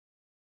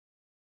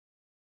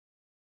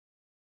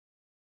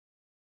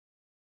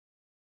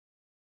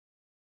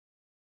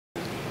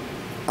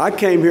I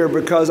came here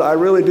because I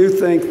really do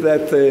think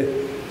that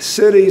the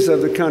cities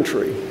of the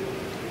country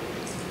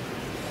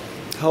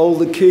hold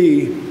the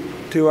key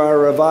to our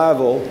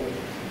revival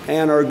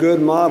and are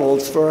good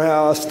models for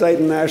how state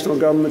and national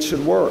government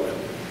should work.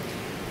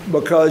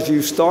 Because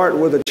you start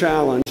with a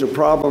challenge, a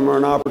problem, or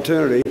an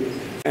opportunity,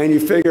 and you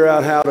figure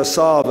out how to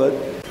solve it,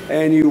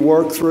 and you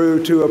work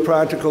through to a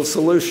practical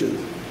solution.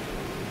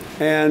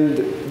 And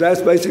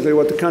that's basically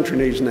what the country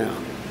needs now.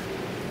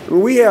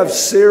 We have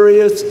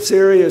serious,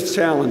 serious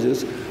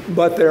challenges,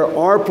 but there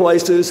are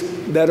places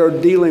that are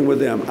dealing with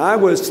them. I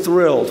was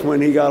thrilled when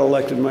he got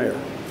elected mayor.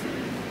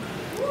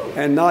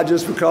 And not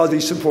just because he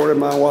supported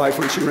my wife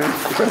when she ran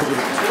for president.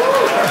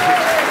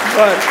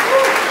 But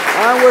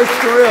I was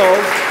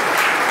thrilled.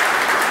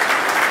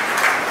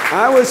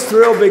 I was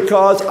thrilled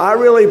because I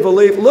really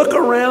believe, look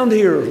around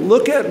here.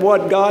 Look at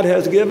what God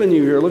has given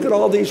you here. Look at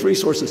all these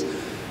resources.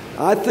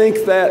 I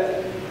think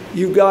that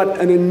you've got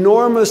an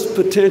enormous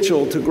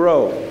potential to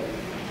grow.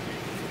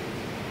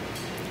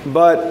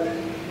 But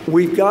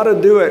we've got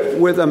to do it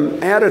with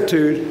an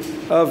attitude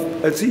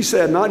of, as he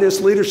said, not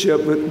just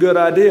leadership, but good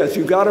ideas.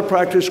 You've got to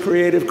practice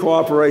creative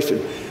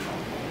cooperation.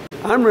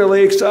 I'm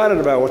really excited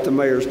about what the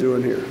mayor's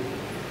doing here.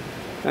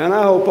 And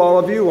I hope all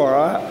of you are.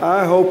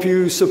 I hope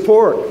you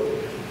support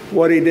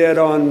what he did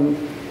on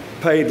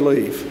paid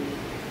leave.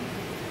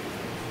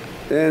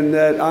 And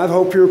that I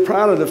hope you're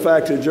proud of the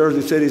fact that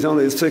Jersey City is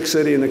only the 6th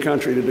city in the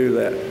country to do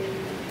that.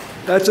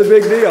 That's a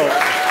big deal.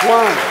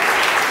 Why?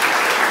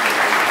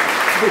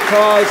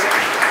 Because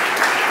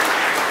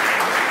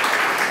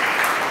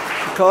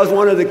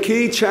one of the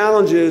key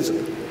challenges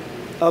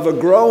of a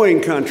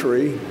growing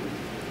country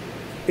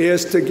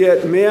is to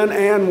get men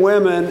and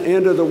women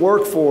into the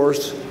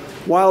workforce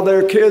while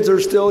their kids are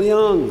still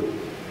young.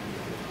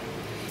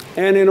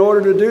 And in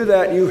order to do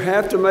that, you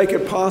have to make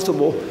it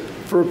possible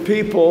for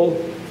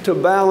people to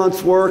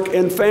balance work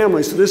and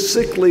family. So this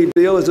sick leave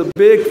deal is a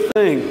big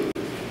thing.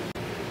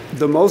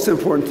 The most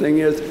important thing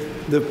is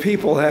the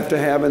people have to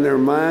have in their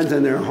minds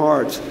and their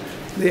hearts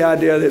the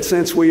idea that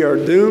since we are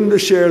doomed to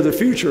share the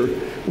future,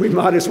 we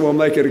might as well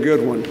make it a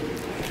good one.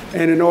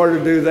 And in order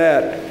to do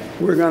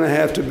that, we're going to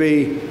have to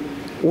be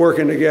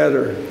working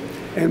together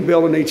and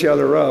building each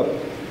other up,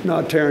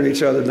 not tearing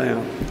each other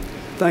down.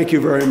 Thank you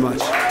very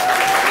much.